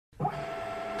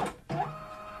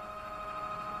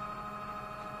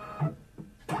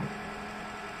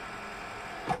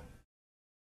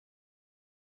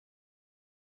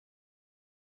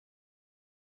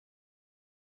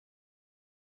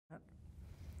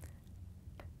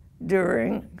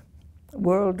during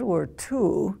World War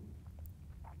II,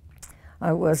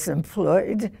 I was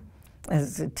employed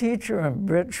as a teacher in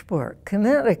Bridgeport,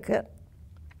 Connecticut.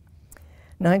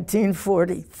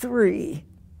 1943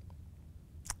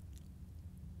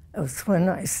 was when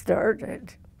I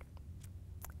started.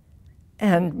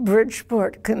 And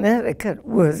Bridgeport, Connecticut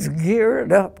was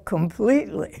geared up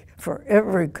completely for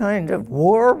every kind of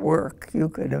war work you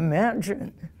could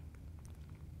imagine.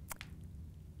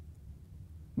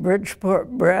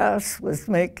 Bridgeport Brass was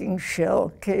making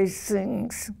shell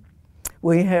casings.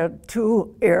 We had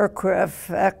 2 aircraft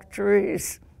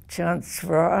factories,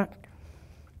 Chansrot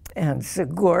and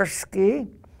Sikorsky.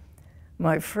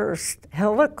 My first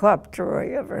helicopter I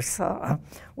ever saw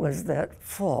was that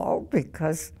fall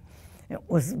because it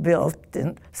was built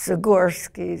in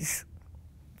Sikorsky's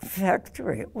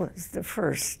factory. It was the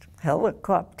first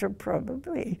helicopter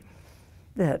probably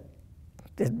that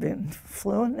had been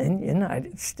flown in the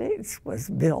United States, was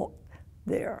built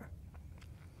there.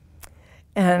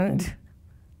 And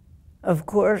of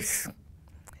course,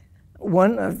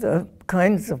 one of the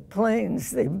kinds of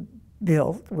planes they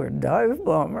built were dive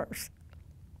bombers.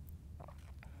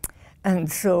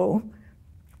 And so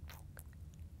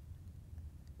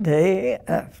day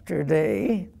after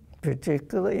day,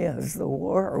 particularly as the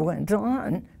war went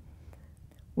on,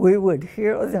 we would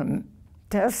hear them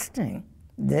testing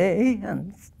day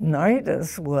and night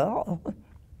as well.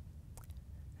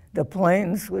 The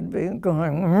planes would be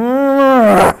going,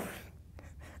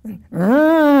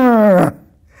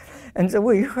 and so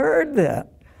we heard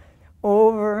that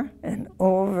over and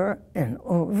over and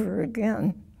over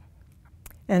again.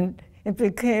 And we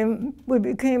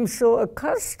became so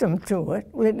accustomed to it,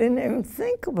 we didn't even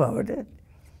think about it.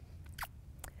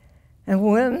 And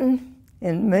when,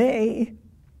 in May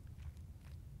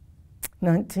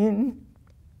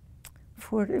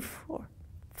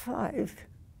 1945,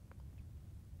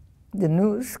 the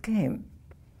news came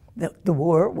that the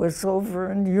war was over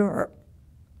in Europe.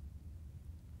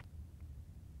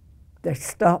 They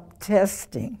stopped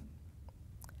testing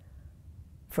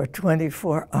for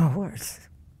 24 hours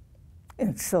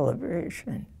in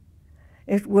celebration.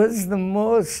 It was the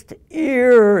most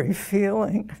eerie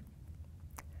feeling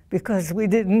because we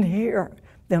didn't hear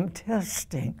them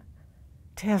testing.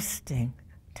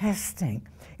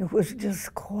 It was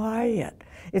just quiet.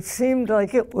 It seemed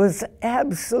like it was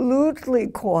absolutely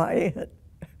quiet.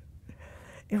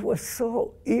 It was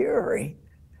so eerie,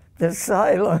 the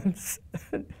silence.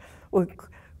 We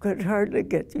could hardly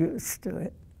get used to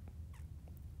it.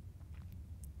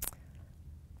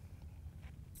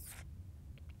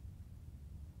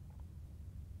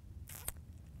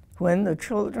 When the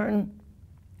children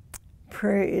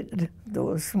prayed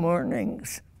those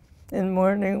mornings in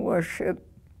morning worship,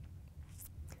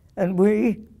 and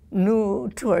we knew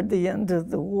toward the end of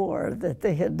the war that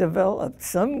they had developed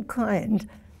some kind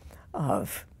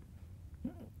of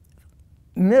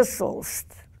missiles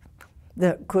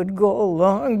that could go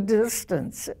long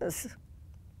distances.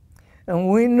 And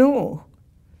we knew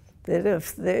that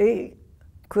if they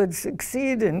could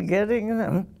succeed in getting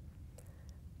them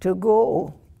to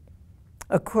go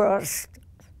across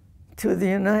to the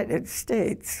United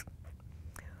States,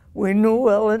 we knew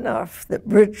well enough that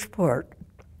Bridgeport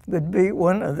would be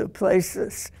one of the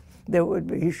places that would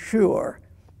be sure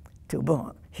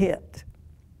to hit.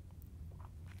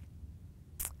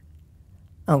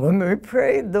 And when we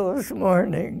prayed those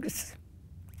mornings,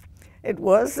 it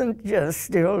wasn't just,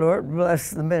 dear Lord,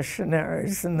 bless the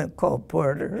missionaries and the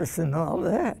colporteurs and all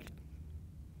that.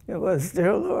 It was,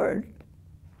 dear Lord,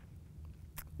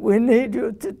 we need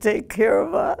you to take care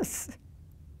of us.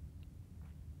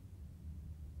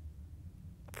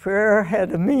 Prayer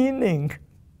had a meaning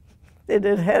that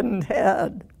it hadn't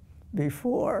had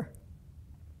before.